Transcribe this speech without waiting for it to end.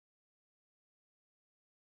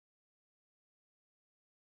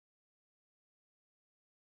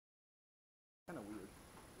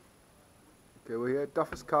Okay, we're here at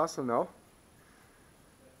Duffus Castle now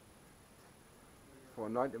for a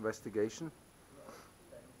night investigation.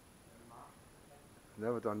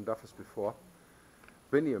 Never done Duffus before.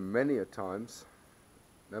 Been here many a times,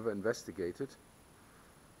 never investigated.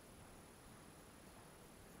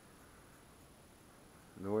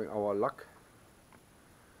 Knowing our luck,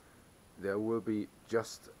 there will be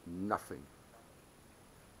just nothing.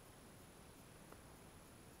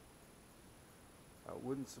 That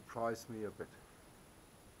wouldn't surprise me a bit.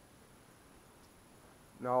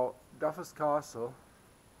 Now, Duffus Castle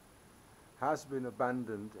has been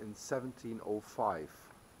abandoned in 1705.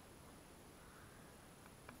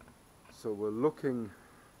 So we're looking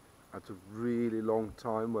at a really long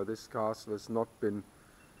time where this castle has not been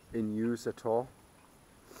in use at all.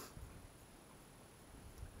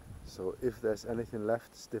 So if there's anything left,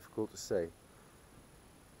 it's difficult to say.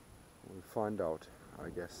 We'll find out, I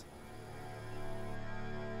guess.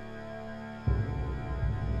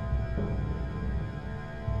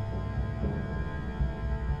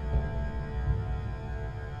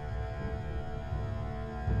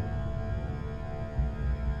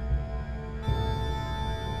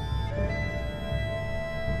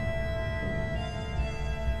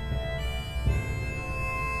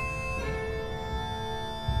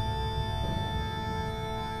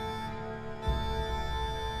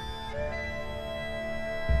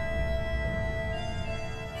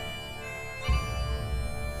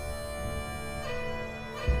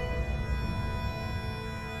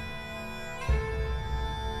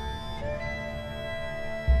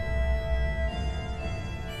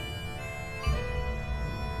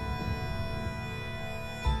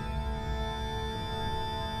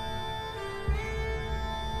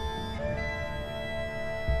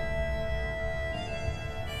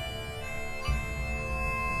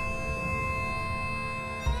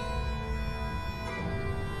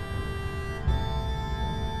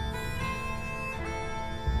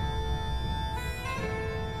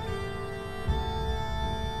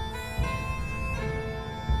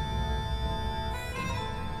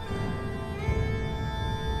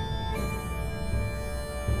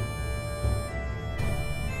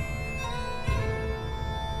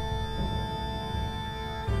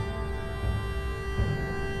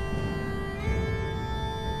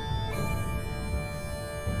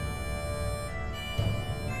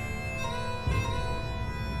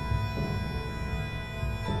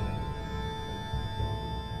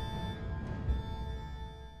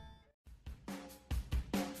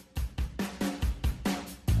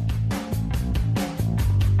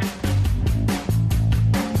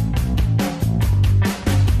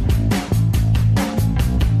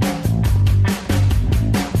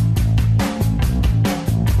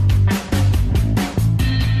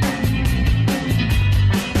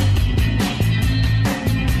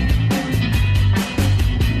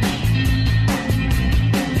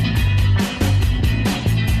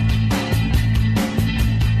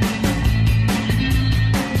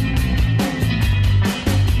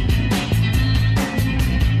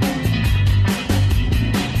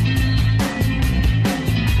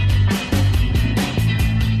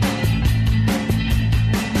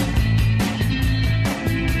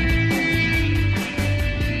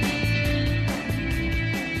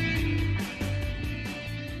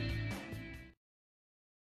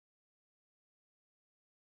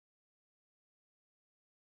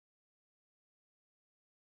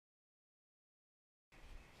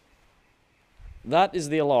 That is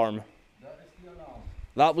the alarm. That is the alarm.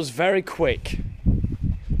 That was very quick.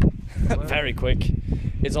 Very quick.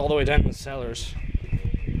 It's all the way down in the cellars.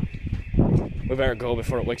 We better go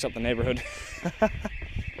before it wakes up the neighborhood. Oh,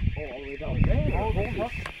 all the way down there. Oh,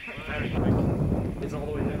 very quick. It's all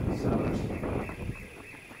the way down in the cellars.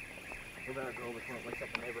 We better go before it wakes up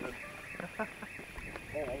the neighborhood. Oh,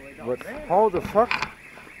 all the way down But there. how the fuck?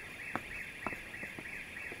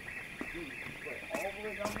 All the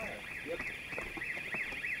way down there. Yep.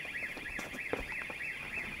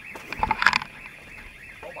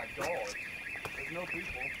 Oh my god. There's no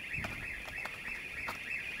people.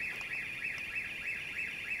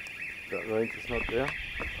 That range is not there.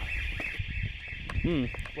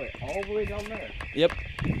 Wait, all the way down there? Yep.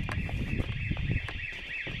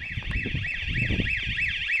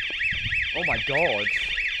 Oh my god.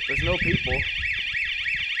 There's no people.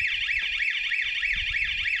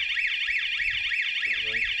 That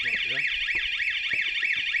range is not there.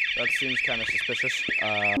 That seems kind of suspicious.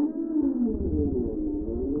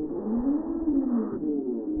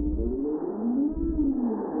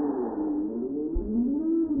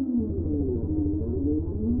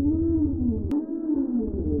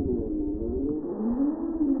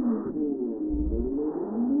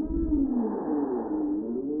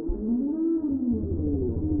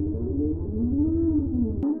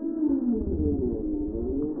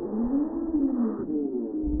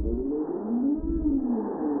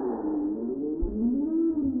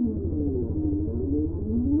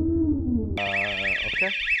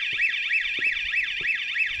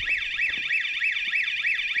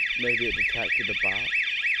 Maybe it detected a bat.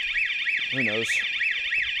 Who knows?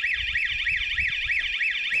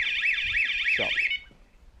 Shocked.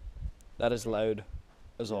 That is loud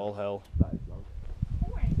as all hell. That is loud.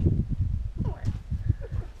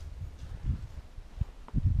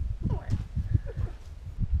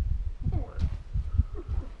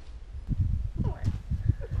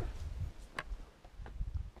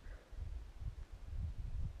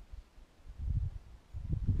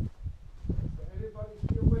 Anybody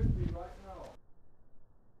here with me right now?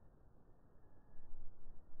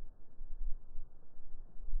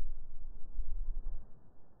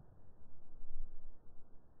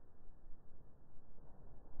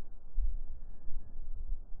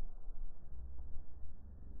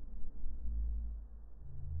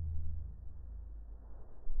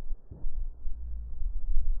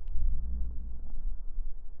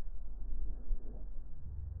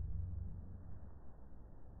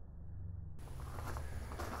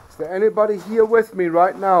 Is there anybody here with me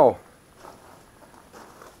right now?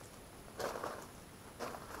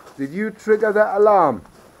 Did you trigger that alarm?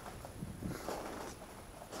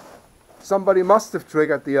 Somebody must have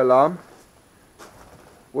triggered the alarm.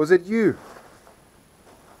 Was it you?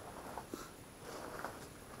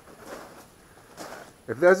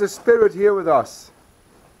 If there's a spirit here with us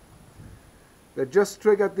that just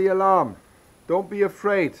triggered the alarm, don't be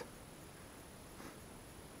afraid.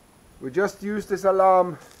 We just use this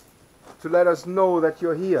alarm to let us know that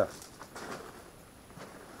you're here.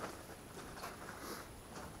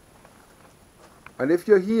 And if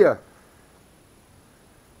you're here,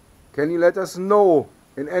 can you let us know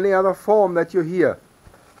in any other form that you're here?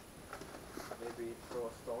 Maybe throw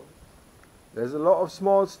a stone. There's a lot of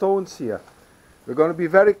small stones here. We're going to be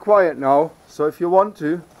very quiet now, so if you want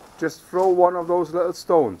to, just throw one of those little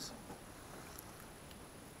stones.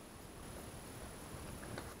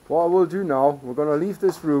 What I will do now, we're going to leave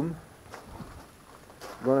this room.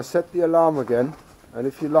 I'm going to set the alarm again, and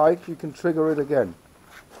if you like, you can trigger it again.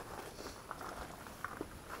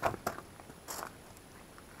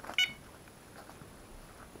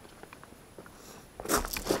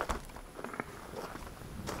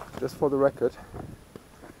 Just for the record,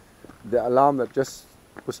 the alarm that just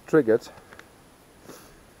was triggered,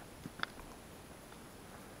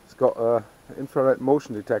 it's got an infrared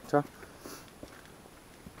motion detector,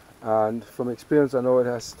 and from experience I know it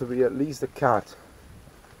has to be at least a cat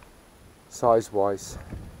size wise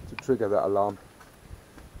to trigger that alarm.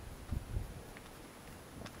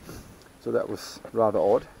 So that was rather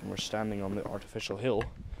odd. We're standing on the artificial hill,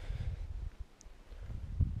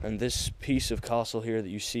 and this piece of castle here that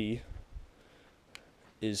you see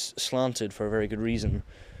is slanted for a very good reason,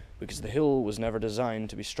 because the hill was never designed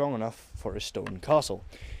to be strong enough for a stone castle.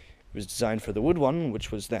 It was designed for the wood one,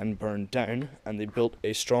 which was then burned down, and they built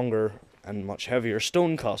a stronger and much heavier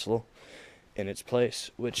stone castle in its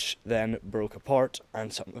place, which then broke apart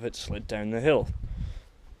and some of it slid down the hill,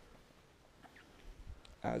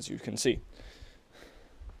 as you can see.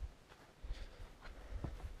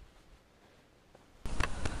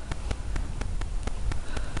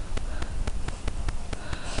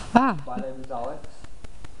 Ah, My name is Alex.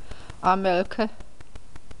 I'm Elke. And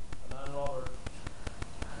I'm Robert.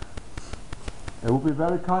 It would be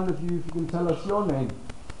very kind of you if you can tell us your name.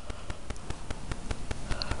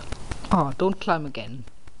 Oh, don't climb again.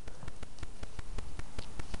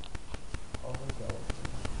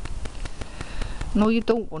 No, you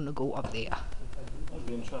don't want to go up there. That'd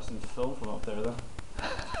be interesting to film from up there, though.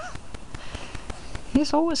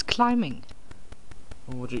 He's always climbing.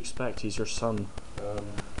 What would you expect? He's your son.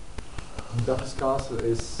 Duffus Castle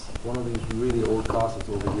is one of these really old castles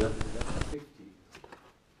over here. 50,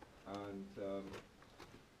 and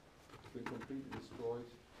it's been completely destroyed,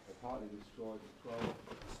 or partly destroyed as well.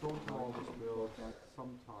 Stone tower was built like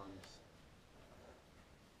sometimes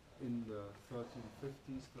in the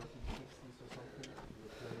 1350s, 1360s or something. To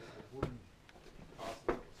replace a wooden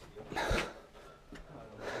castle that was here. And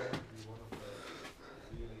apparently one of the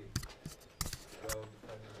really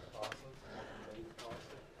well-defended castles, modern-day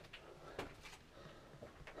castle.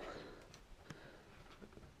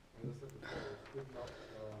 And this little photo is good enough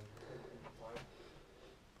fight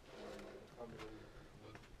coming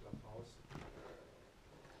with the house.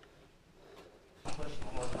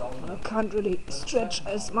 I can't really stretch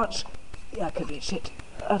as much. Yeah, I can reach it.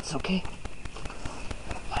 That's okay.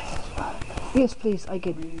 Yes, please, I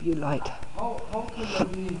give you light. How can there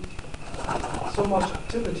be so much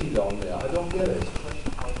activity down there? I don't get it.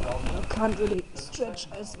 I can't really stretch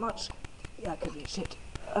as much. Yeah, I can reach it.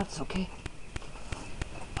 That's okay.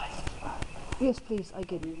 Yes, please, I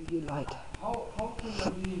give you light. How can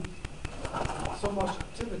there be so much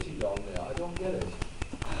activity down there? I don't get it.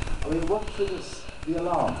 I mean, what triggers the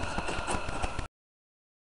alarm?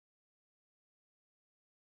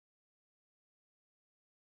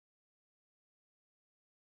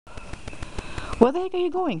 Where the heck are you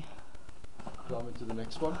going? Climbing to the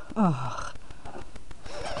next one. Oh,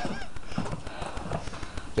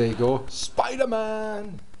 There you go,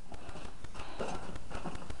 Spider-Man!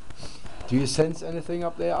 Do you sense anything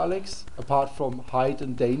up there, Alex? Apart from height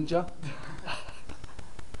and danger?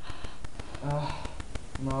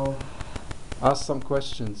 No. Ask some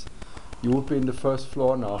questions. You would be in the first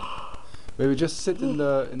floor now. Maybe just sit in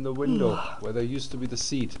the window where there used to be the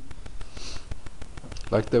seat.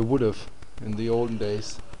 Like they would have in the olden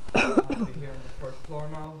days. I'll be here on the first floor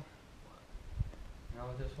now. And I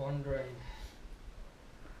was just wondering,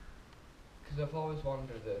 because I've always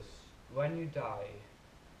wondered this, when you die,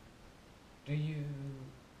 do you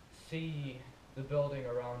see the building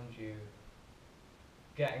around you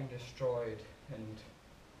getting destroyed and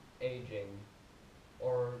aging,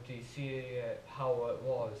 or do you see it how it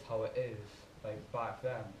was, how it is, like back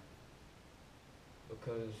then?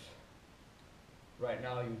 Because right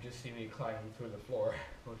now you just see me climbing through the floor,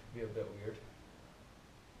 which would be a bit weird.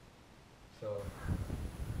 So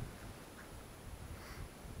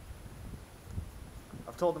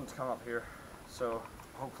I've told them to come up here, so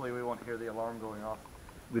hopefully we won't hear the alarm going off.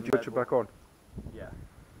 Did you put it back on? Yeah,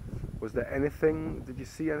 Was there anything? Did you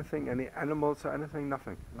see anything? Any animals or anything?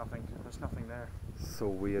 Nothing. nothing. There's nothing there. So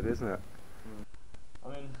weird, isn't it? I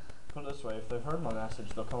mean, put it this way, if they've heard my message,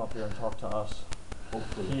 they'll come up here and talk to us.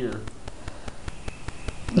 Hopefully. Here.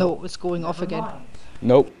 no, it's going off again.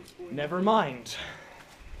 Nope. Never mind.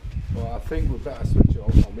 Well, I think we better switch it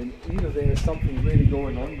off. I mean, either there's something really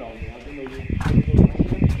going on down there. I don't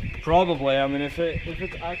know. Probably. I mean, if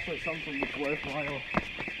it's actually something that's worthwhile.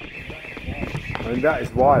 I mean, that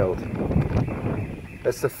is wild.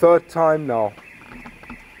 It's the third time now.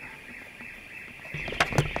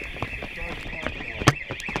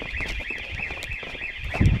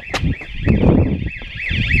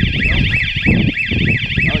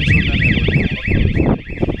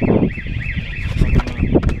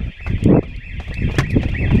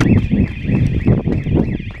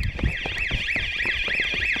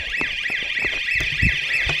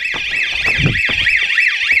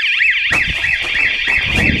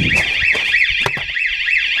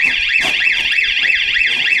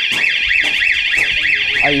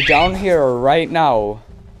 are you down here right now,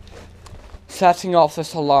 setting off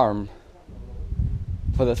this alarm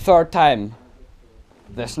for the third time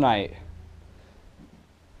this night?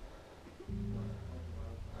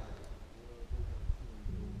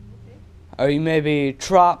 Are you maybe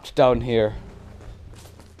trapped down here?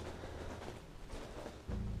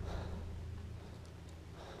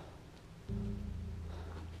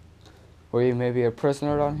 Were you maybe a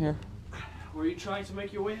prisoner down here? Were you trying to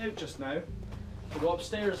make your way out just now? To go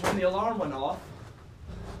upstairs when the alarm went off?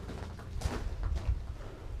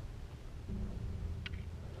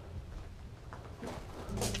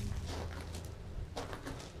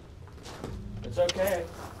 It's okay.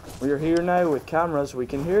 We're here now with cameras, we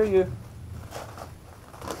can hear you.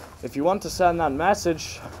 If you want to send that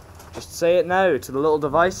message, just say it now to the little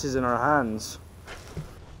devices in our hands.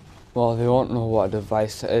 Well, they won't know what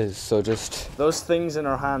device it is, so just... Those things in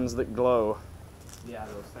our hands that glow. Yeah,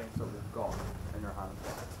 those things that we've got in our hands.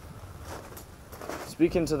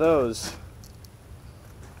 Speaking to those.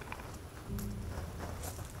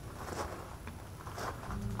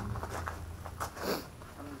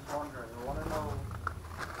 I'm just wondering, I want to know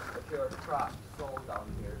if you're a trapped soul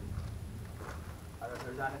down here. And if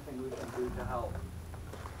there's anything we can do to help.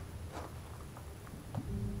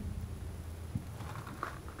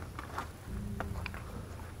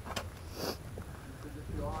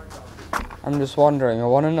 I'm just wondering, I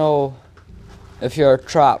want to know if you're a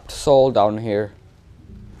trapped soul down here,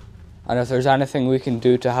 and if there's anything we can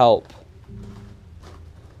do to help.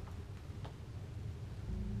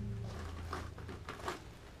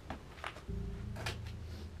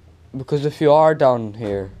 Because if you are down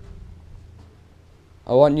here,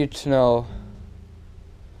 I want you to know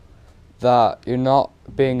that you're not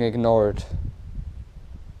being ignored,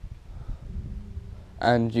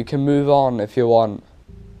 and you can move on if you want.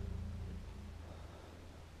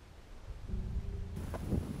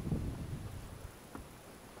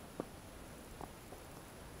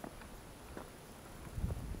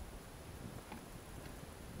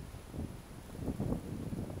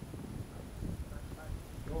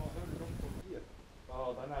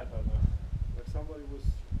 Oh, then I don't know. Like somebody was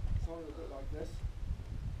sounding a bit like this.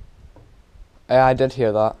 Yeah, I did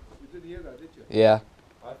hear that. You did hear that, did you? Yeah.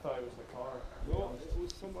 I thought it was the car. No, it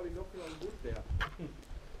was somebody knocking on wood there.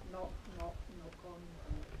 Knock, knock, knock on.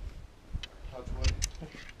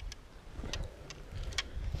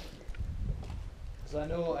 Because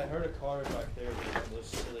I know I heard a car back there with one of those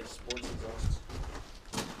silly sports exhausts.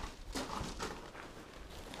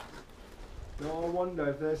 No, I wonder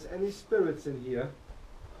if there's any spirits in here.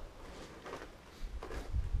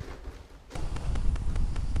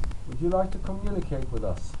 Would you like to communicate with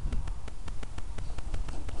us?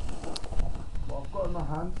 What I've got in my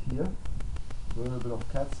hand here, a little bit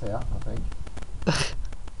of cat's hair, I think,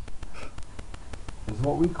 is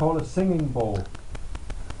what we call a singing bowl.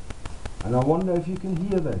 And I wonder if you can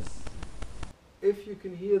hear this. If you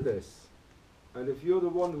can hear this, and if you're the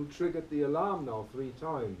one who triggered the alarm now 3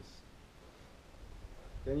 times,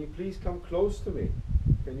 can you please come close to me?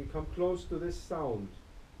 Can you come close to this sound?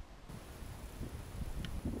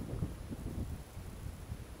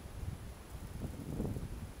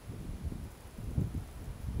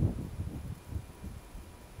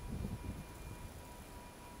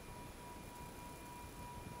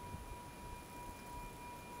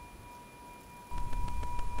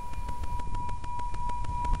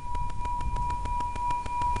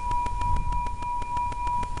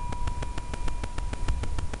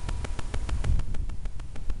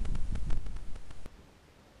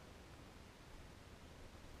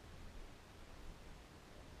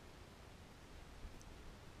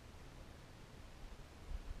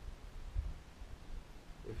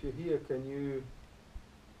 If you're here, can you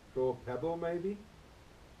throw a pebble maybe? If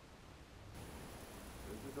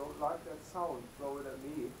you don't like that sound, throw it at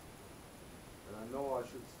me. And I know I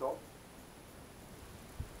should stop.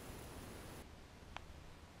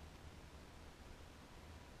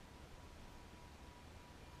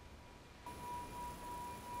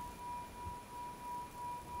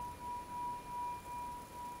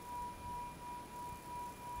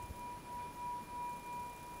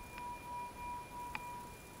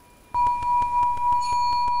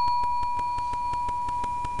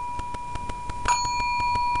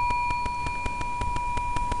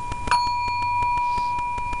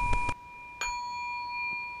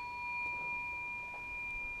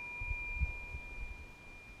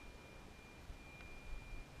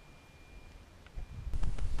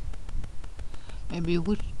 Maybe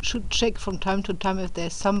we should check from time to time if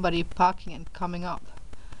there's somebody parking and coming up.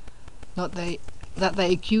 Not that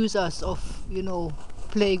they accuse us of, you know,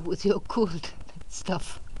 playing with your occult and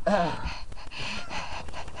stuff. Why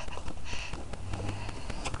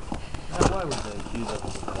would they accuse us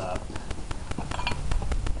of that?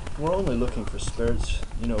 We're only looking for spirits,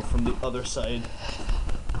 you know, from the other side.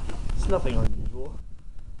 It's nothing unusual.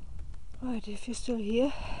 Right, if you're still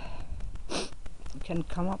here, you can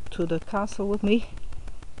come up to the castle with me.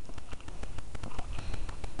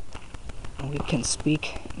 And we can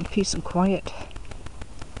speak in peace and quiet.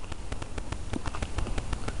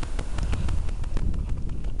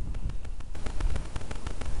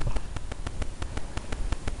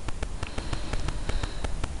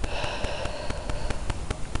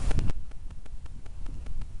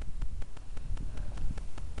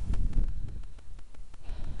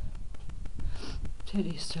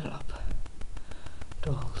 Teddy's still up.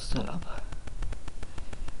 Doll's still up.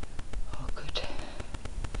 Oh, good.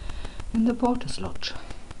 In the porter's lodge.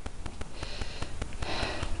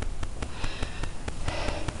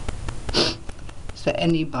 Is there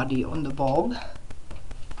anybody on the bog?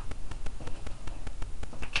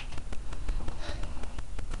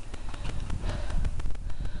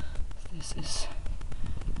 This is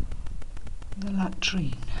the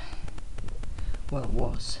latrine. Well,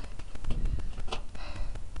 was.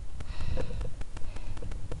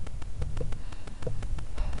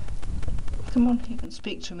 Come on, you can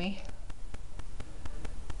speak to me.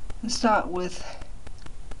 Let's start with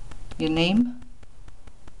your name.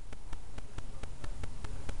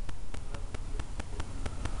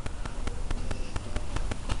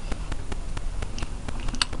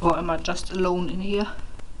 Or am I just alone in here,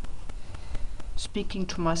 speaking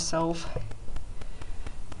to myself?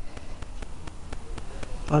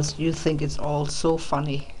 Or do you think it's all so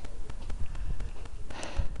funny?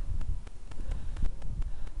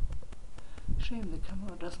 Shame the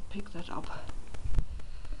camera doesn't pick that up.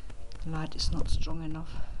 The light is not strong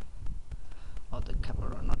enough, or the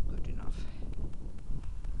camera not good enough.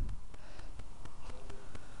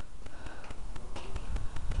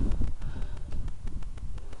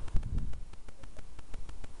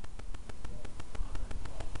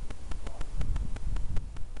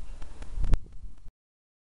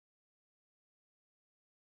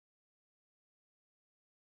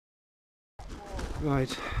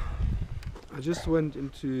 Right, I just went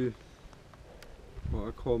into what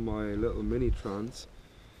I call my little mini trance.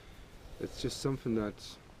 It's just something that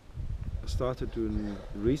I started doing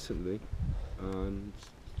recently, and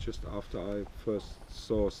just after I first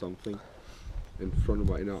saw something in front of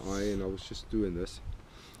my inner eye, and I was just doing this.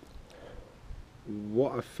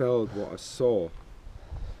 What I felt, what I saw,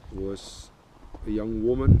 was a young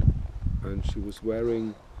woman, and she was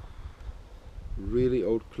wearing really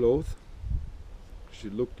old clothes. She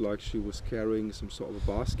looked like she was carrying some sort of a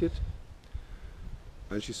basket,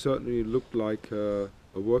 and she certainly looked like a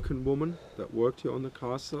working woman that worked here on the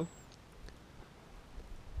castle.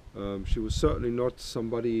 She was certainly not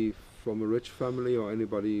somebody from a rich family or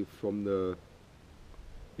anybody from the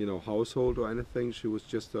household or anything. She was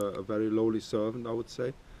just a very lowly servant, I would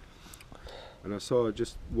say. And I saw her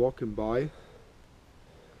just walking by,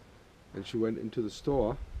 and she went into the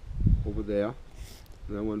store over there,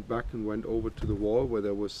 and I went back and went over to the wall where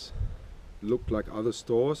there looked like other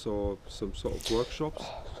stores or some sort of workshops.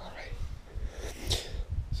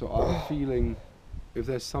 So I have a feeling, if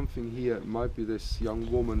there's something here, it might be this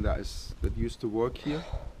young woman that used to work here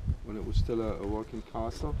when it was still a working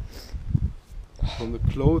castle. From the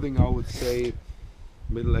clothing, I would say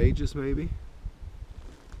Middle Ages, maybe.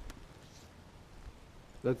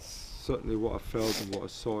 That's certainly what I felt and what I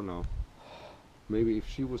saw now. Maybe if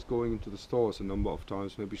she was going into the stores a number of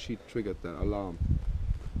times, maybe she triggered that alarm.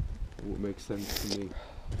 It would make sense to me.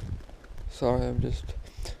 Sorry, I'm just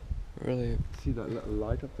really... See that little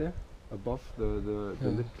light up there? Above the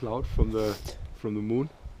lit cloud from the moon?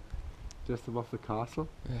 Just above the castle?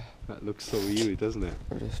 Yeah. That looks so eerie, doesn't it?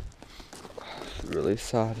 I'm just really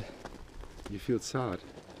sad. You feel sad?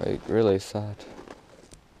 Like, really sad.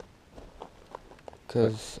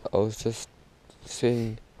 Because I was just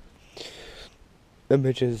seeing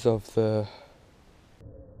images of the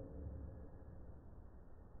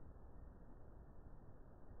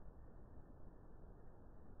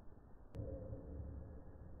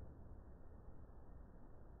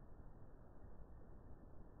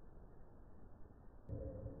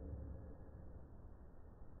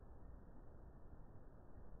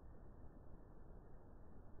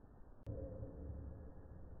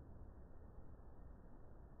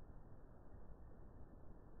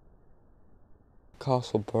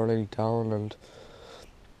castle burning down and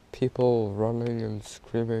people running and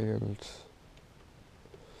screaming and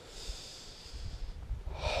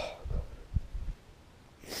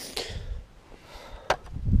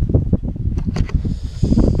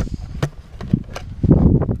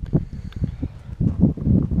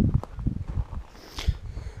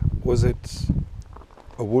Was it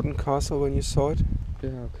a wooden castle when you saw it? yeah,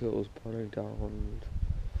 because it was burning down and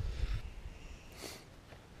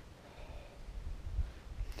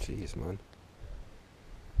Jeez, man.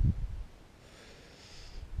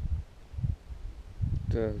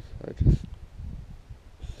 I just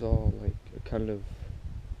saw like a kind of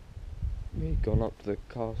me going up to the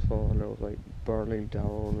castle and it was like burning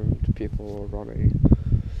down and people were running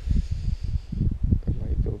and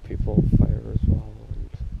like there were people on fire as well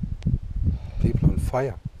and People on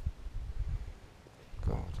fire.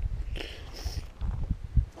 God.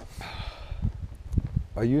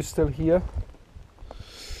 Are you still here?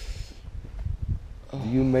 Do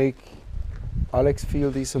you make Alex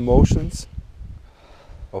feel these emotions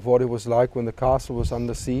of what it was like when the castle was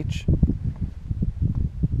under siege?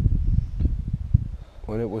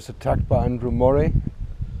 When it was attacked by Andrew Murray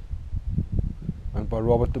and by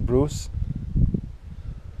Robert the Bruce?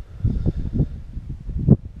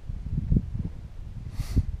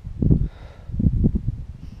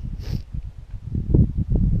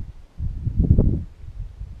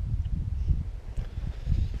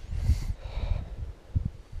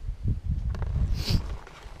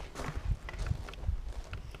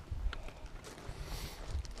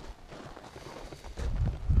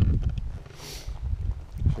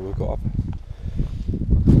 Shall we go up?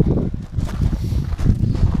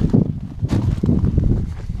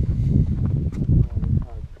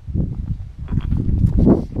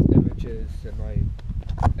 images in my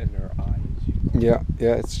inner eyes, you know,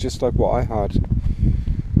 Yeah, it's just like what I had.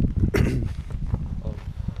 of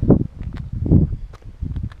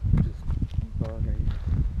just burning.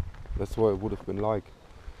 That's what it would have been like.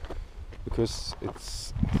 Because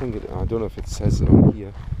it's, I don't know if it says it on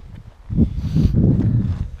here.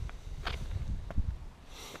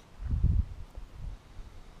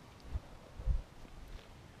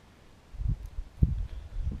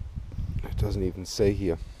 It doesn't even say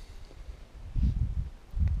here.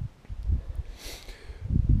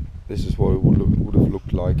 This is what it would have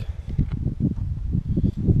looked like.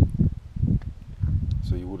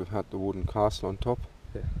 So you would have had the wooden castle on top.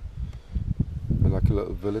 Yeah. And like a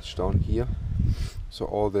little village down here. So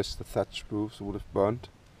all this, the thatched roofs, would have burnt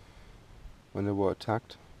when they were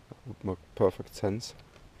attacked. That would make perfect sense.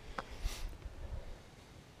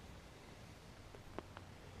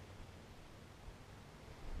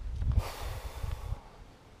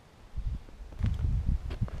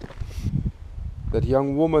 That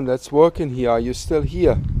young woman that's working here, are you still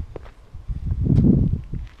here?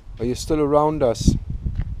 Are you still around us?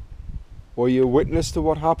 Were you a witness to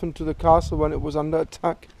what happened to the castle when it was under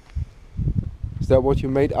attack? Is that what you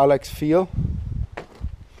made Alex feel?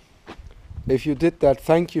 If you did that,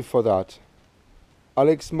 thank you for that.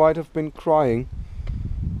 Alex might have been crying,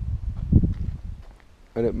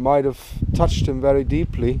 and it might have touched him very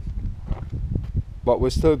deeply, but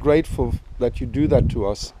we're still grateful that you do that to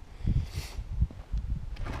us.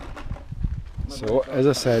 So, as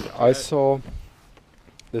I said, I saw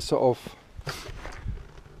this sort of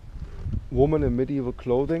woman in medieval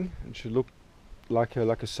clothing, and she looked like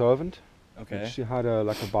a servant. Okay. And she had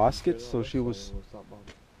like a basket, so she was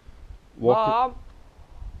walking. Mom!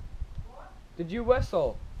 Did you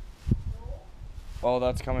whistle? Oh,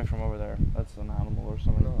 that's coming from over there. That's an animal or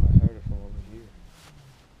something. No, I heard it from over here.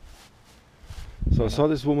 So I saw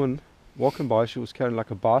this woman walking by. She was carrying like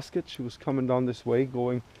a basket. She was coming down this way,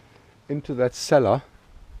 going into that cellar,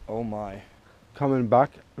 Oh my. coming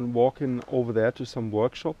back and walking over there to some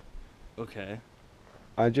workshop. Okay.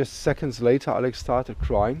 And just seconds later, Alex started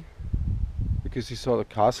crying because he saw the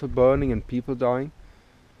castle burning and people dying.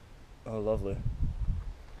 Oh, lovely.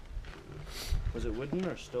 Was it wooden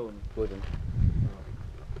or stone? Wooden.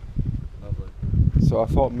 Lovely. So I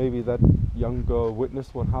thought maybe that young girl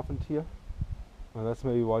witnessed what happened here. And that's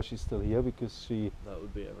maybe why she's still here, because she That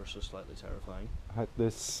would be ever so slightly terrifying. had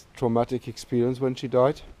this traumatic experience when she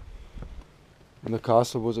died. And the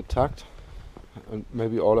castle was attacked. And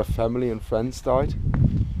maybe all her family and friends died.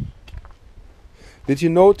 Did you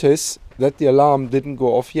notice that the alarm didn't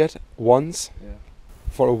go off yet? Once? Yeah.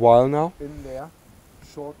 For a while now? In there,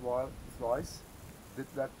 short while, twice. Did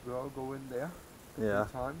that girl go in there? Yeah.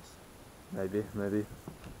 3 times? Maybe.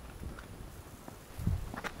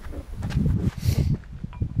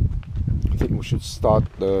 I think we should start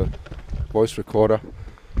the voice recorder.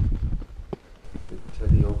 Did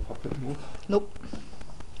Teddy or Puppet move? Nope.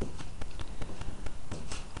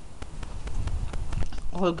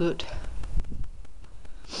 All good.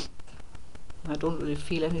 I don't really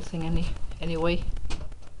feel anything anyway.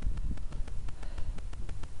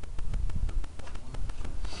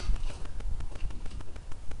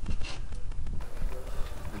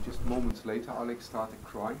 And just moments later, Alex started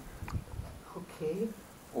crying, Okay.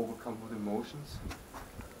 overcome with emotions.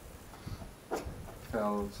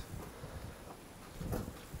 Felt,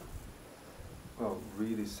 well,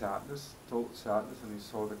 really sadness, total sadness, and he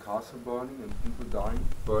saw the castle burning and people dying,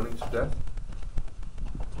 burning to death.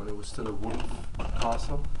 When it was still a wooden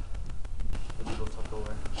castle. Maybe we'll tuck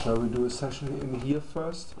away. Shall we do a session in here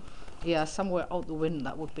first? Yeah, somewhere out the wind,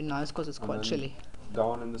 that would be nice, because it's And quite then chilly.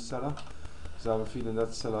 Down in the cellar? Because I have a feeling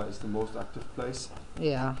that cellar is the most active place.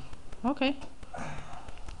 Yeah. Okay.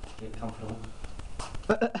 Get comfortable.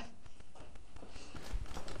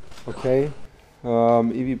 Okay,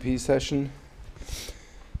 EVP session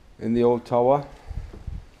in the old tower.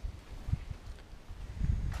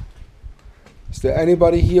 Is there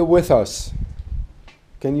anybody here with us?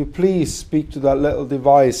 Can you please speak to that little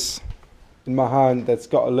device in my hand that's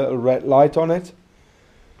got a little red light on it?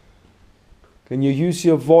 Can you use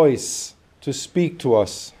your voice to speak to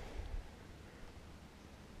us?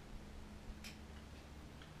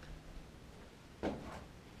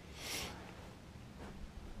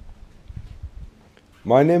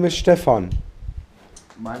 My name is Stefan.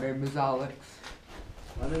 My name is Alex.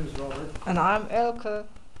 My name is Robert. And I'm Elke.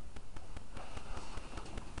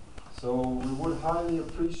 So we would highly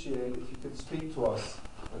appreciate if you could speak to us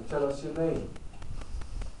and tell us your name.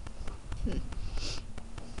 Where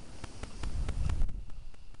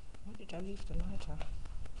did I leave the lighter?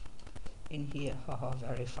 In here. Haha,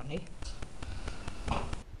 very funny.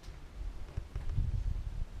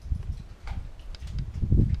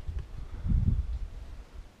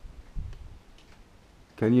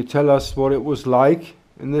 Can you tell us what it was like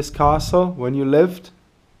in this castle when you lived?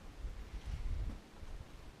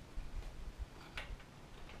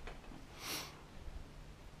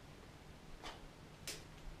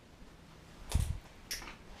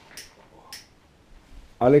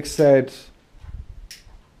 Alex said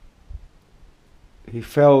he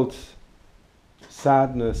felt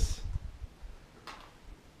sadness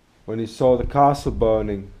when he saw the castle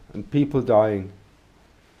burning and people dying.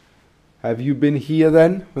 Have you been here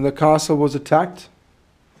then when the castle was attacked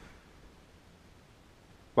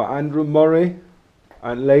by Andrew Murray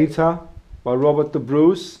and later by Robert the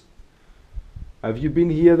Bruce? Have you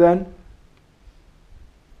been here then?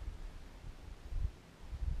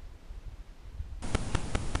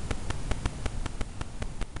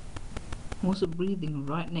 Who's breathing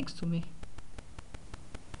right next to me?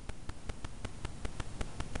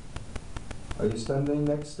 Are you standing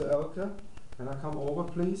next to Elke? Can I come over,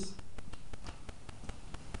 please?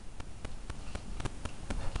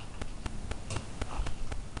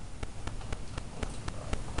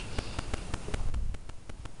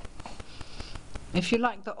 If you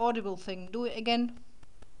like the audible thing, do it again.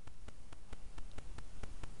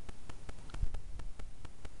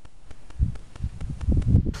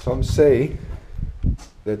 Some say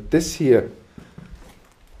that this here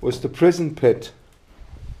was the prison pit.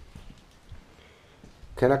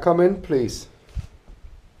 Can I come in, please?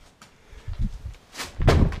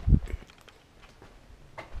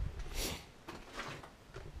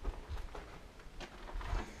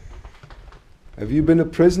 Have you been a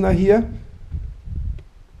prisoner here?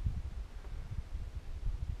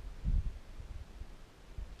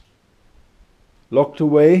 Locked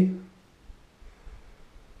away?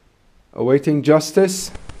 Awaiting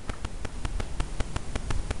justice?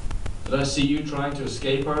 Did I see you trying to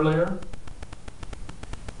escape earlier?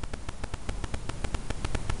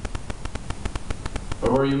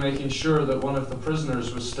 Or were you making sure that one of the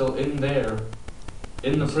prisoners was still in there,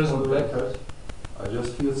 in the prison pit? I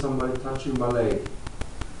just feel somebody touching my leg.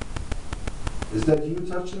 Is that you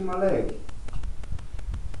touching my leg?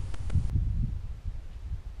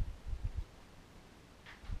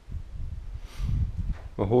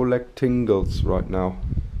 My whole leg tingles right now.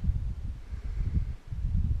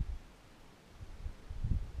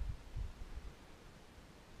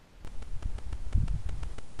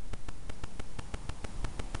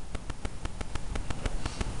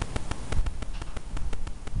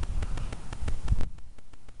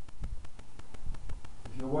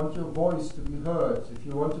 If you want your voice to be heard, if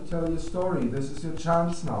you want to tell your story, this is your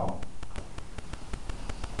chance now.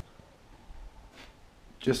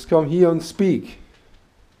 Just come here and speak.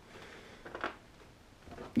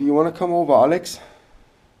 Do you want to come over, Alex?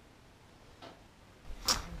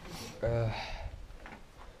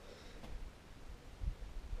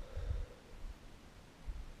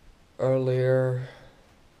 Earlier,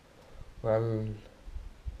 when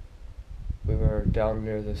we were down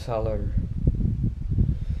near the cellar,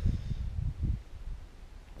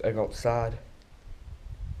 I got sad,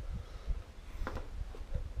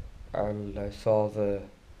 and I saw the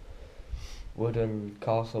wooden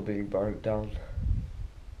castle being burnt down.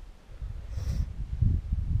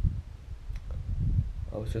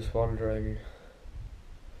 I was just wondering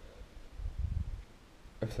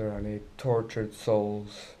if there are any tortured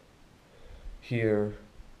souls here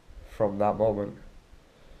from that moment.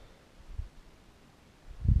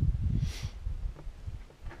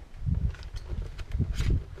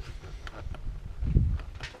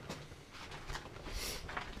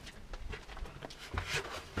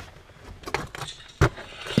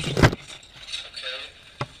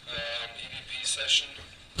 EVP session.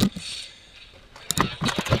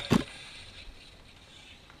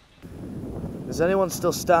 Is anyone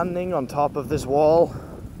still standing on top of this wall?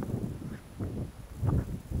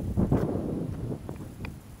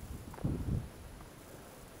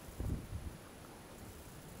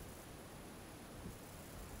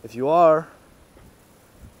 If you are,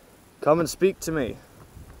 come and speak to me.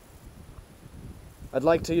 I'd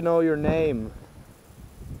like to know your name.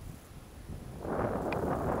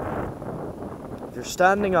 If you're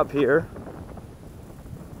standing up here,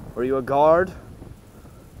 were you a guard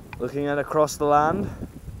looking at across the land?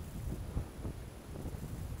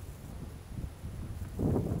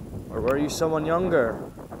 Or were you someone younger,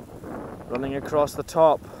 running across the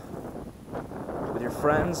top with your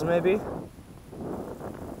friends maybe?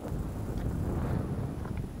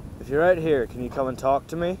 If you're out here, can you come and talk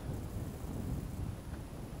to me?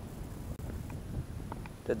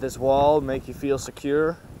 Did this wall make you feel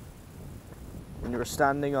secure when you were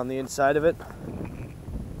standing on the inside of it,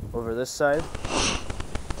 over this side?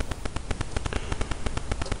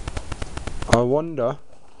 I wonder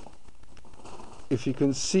if you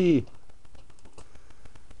can see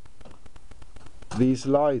these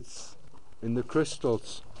lights in the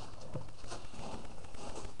crystals.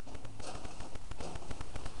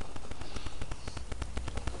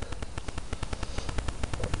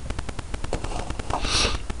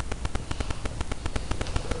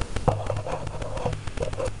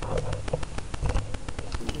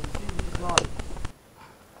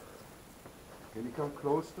 Can you come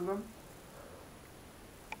close to them?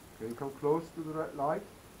 Can you come close to the red light?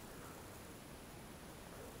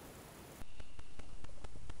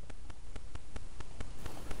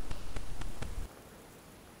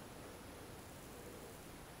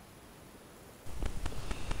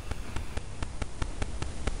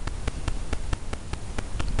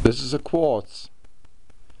 This is a quartz.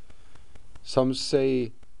 Some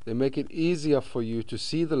say they make it easier for you to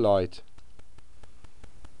see the light.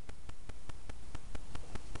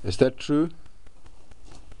 Is that true?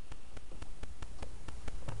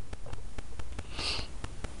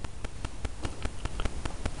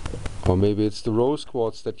 Or maybe it's the rose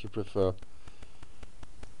quartz that you prefer.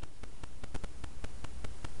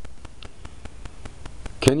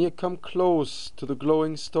 Can you come close to the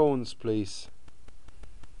glowing stones, please?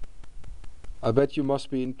 I bet you must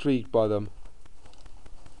be intrigued by them.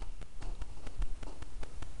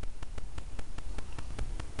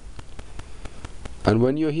 And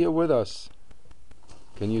when you're here with us,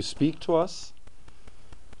 can you speak to us?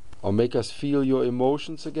 Or make us feel your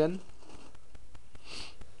emotions again?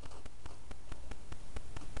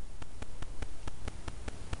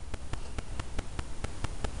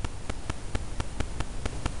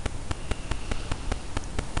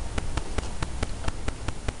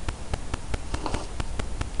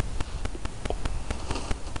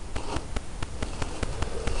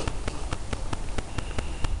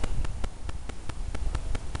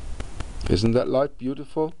 Isn't that light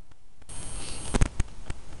beautiful?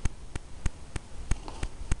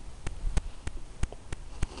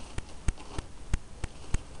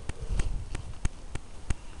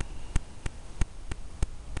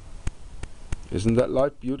 Isn't that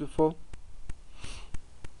light beautiful?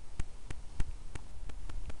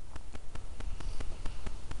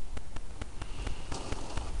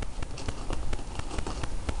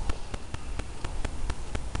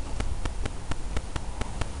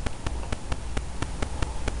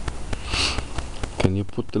 Can you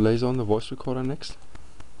put the laser on the voice recorder next?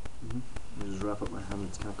 I'll just wrap up my hand,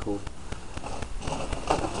 it's kind of cold.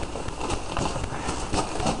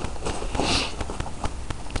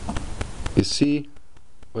 You see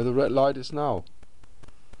where the red light is now?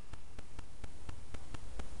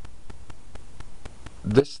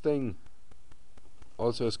 This thing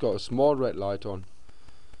also has got a small red light on,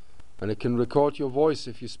 and it can record your voice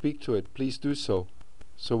if you speak to it. Please do so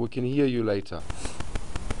we can hear you later.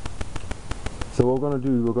 So what we're going to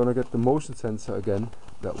do, we're going to get the motion sensor again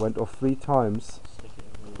that went off 3 times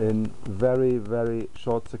in very, very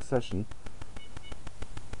short succession,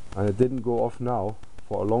 and it didn't go off now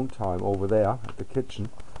for a long time over there at the kitchen.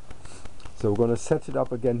 So we're going to set it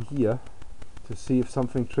up again here to see if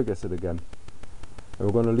something triggers it again. And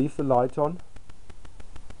we're going to leave the light on,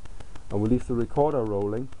 and we'll leave the recorder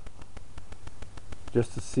rolling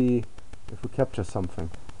just to see if we capture something.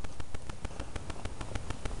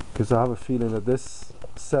 Because I have a feeling that this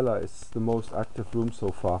cellar is the most active room so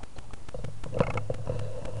far.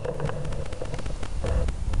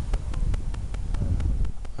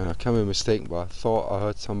 And I can be mistaken, but I thought I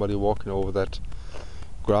heard somebody walking over that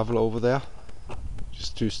gravel over there.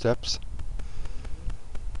 Just 2 steps.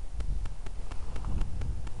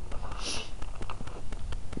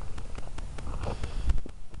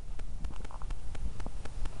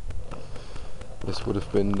 This would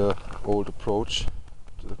have been the old approach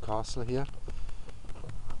to the castle here.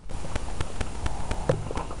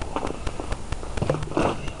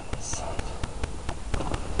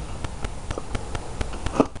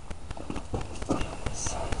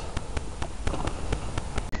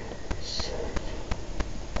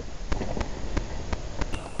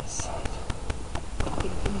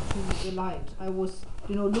 Into the light, I was,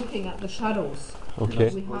 looking at the shadows. Okay.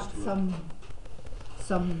 We had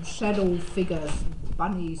some shadow figures,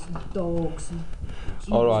 bunnies and dogs. And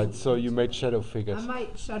Alright, so you made shadow I figures.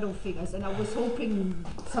 made shadow figures, and I was hoping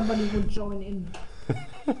somebody would join in.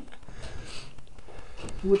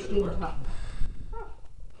 Which didn't happen.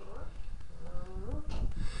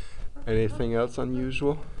 Anything else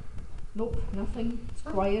unusual? Nope, nothing. It's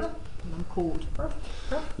quiet, and I'm cold.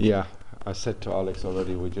 Yeah, I said to Alex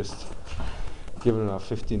already, we just give it another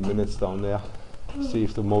 15 minutes down there, see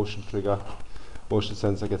if the motion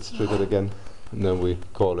sensor gets triggered again, and then we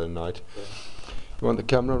call it a night. You want the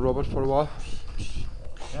camera, Robert, for a while?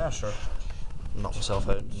 Yeah, sure. Knock myself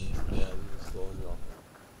out. Yeah,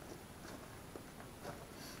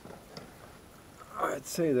 I'd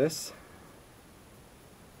say this.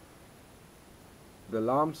 The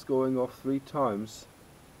alarms going off 3 times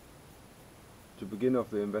to begin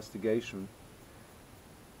of the investigation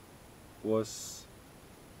was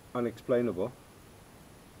unexplainable,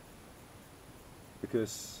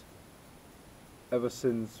 because ever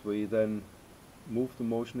since we then moved the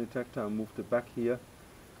motion detector and moved it back here,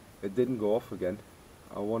 it didn't go off again.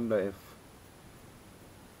 I wonder if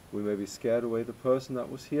we maybe scared away the person that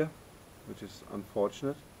was here, which is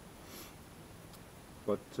unfortunate,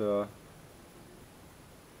 but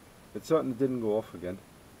it certainly didn't go off again.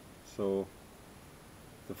 So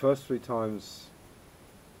the first 3 times,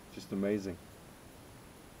 just amazing,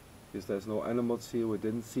 because there's no animals here. We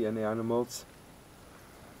didn't see any animals.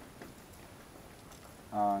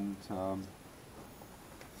 and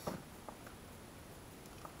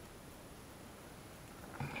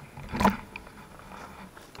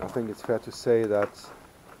I think it's fair to say that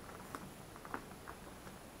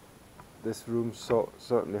this room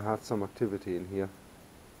certainly had some activity in here.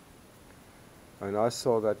 And I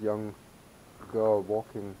saw that young girl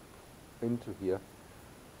walking into here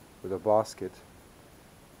with a basket.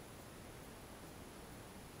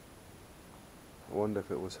 I wonder if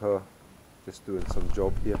it was her just doing some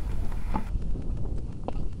job here.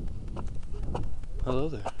 Hello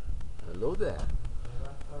there. Hello there.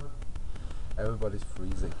 Everybody's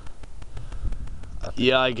freezing.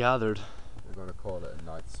 Yeah, I gathered. We're gonna call it a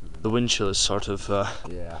night soon. The wind chill is sort of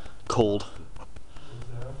Yeah. cold.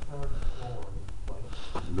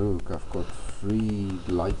 Look, I've got 3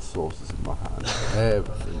 light sources in my hand.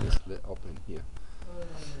 Everything is lit up in here.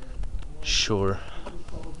 Sure.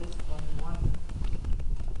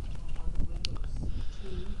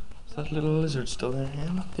 Is that little lizard still there?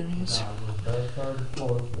 Yeah, look, there he is.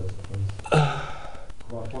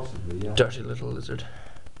 Possibly, yeah. Dirty little lizard.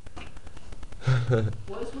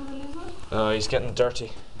 What's with the lizard? Oh, he's getting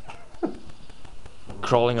dirty.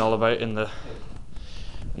 Crawling all about in the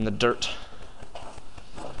dirt.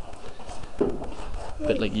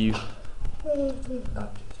 Bit like you.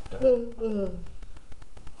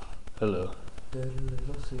 Hello.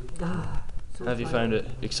 Have you found it?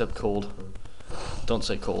 Except cold. Don't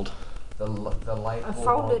say cold. The light. I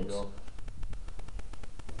found it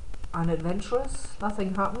unadventurous.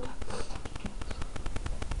 Nothing happened.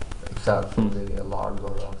 Except for the alarm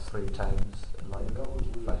going off 3 times in like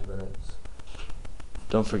 5 minutes.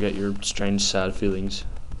 Don't forget your strange, sad feelings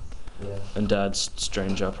Yeah. and Dad's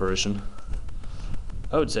strange apparition.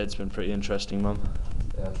 I would say it's been pretty interesting, Mum.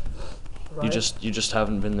 Yeah. Right. You just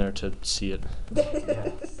haven't been there to see it,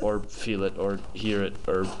 Yeah. or feel it, or hear it,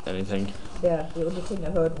 or anything. Yeah, the only thing I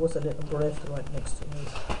heard was a little breath right next to me.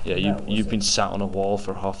 Yeah, That was you've it. been sat on a wall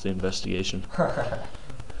for half the investigation.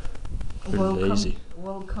 You're lazy.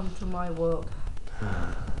 Welcome to my world.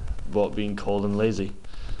 What, being cold and lazy?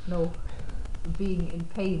 No, being in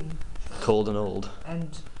pain Cold and old.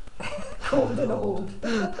 and cold and old.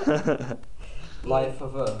 Life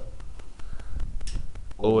of a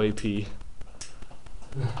OAP.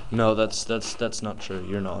 No, that's not true.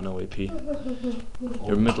 You're not an OAP.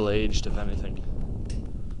 You're middle-aged, if anything.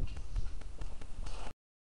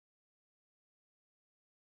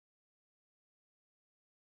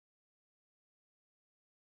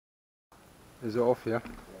 Is it off, yeah?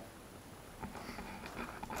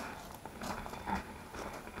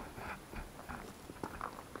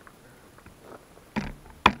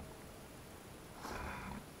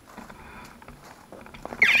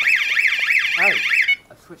 Hey,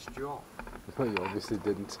 I switched you off. No, you obviously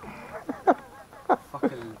didn't.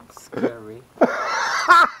 Fucking scary.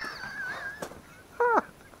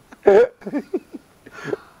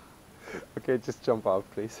 Okay, just jump out,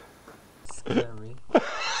 please. Scary.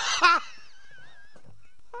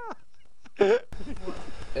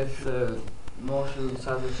 If the motion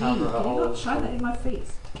sensor camera at all shine it in my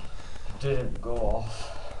face. didn't go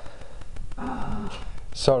off.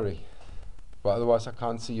 Sorry, but otherwise I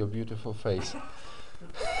can't see your beautiful face.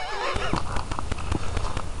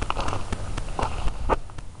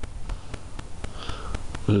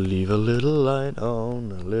 Leave a little light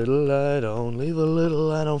on, a little light on, leave a little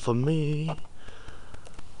light on for me.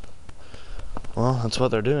 Well, that's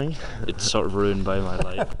what they're doing. It's sort of ruined by my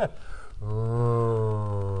light.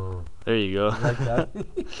 Oh, There you go. like that?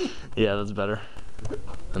 Yeah, that's better.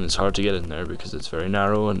 And it's hard to get in there because it's very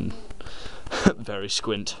narrow and very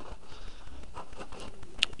squint.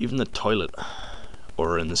 Even the toilet,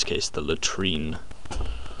 or in this case, the latrine.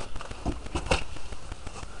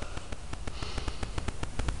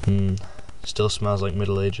 Still smells like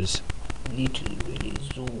Middle Ages. Need to really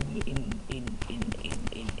zoom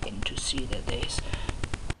in to see that there's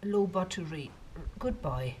low battery.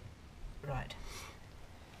 Goodbye. Right.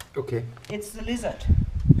 Okay. It's the lizard.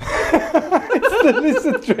 It's the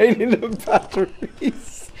lizard draining the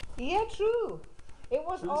batteries. Yeah, true. It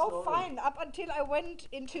was True all story. fine up until I went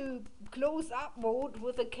into close-up mode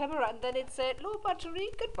with the camera, and then it said low battery.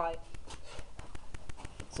 Goodbye.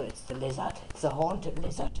 So it's the lizard. It's a haunted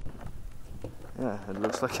lizard. Yeah, it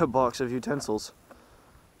looks like a box of utensils.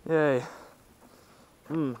 Yay.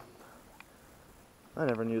 I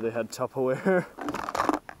never knew they had Tupperware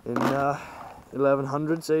in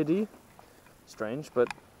 1100s AD. Strange, but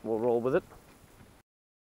we'll roll with it.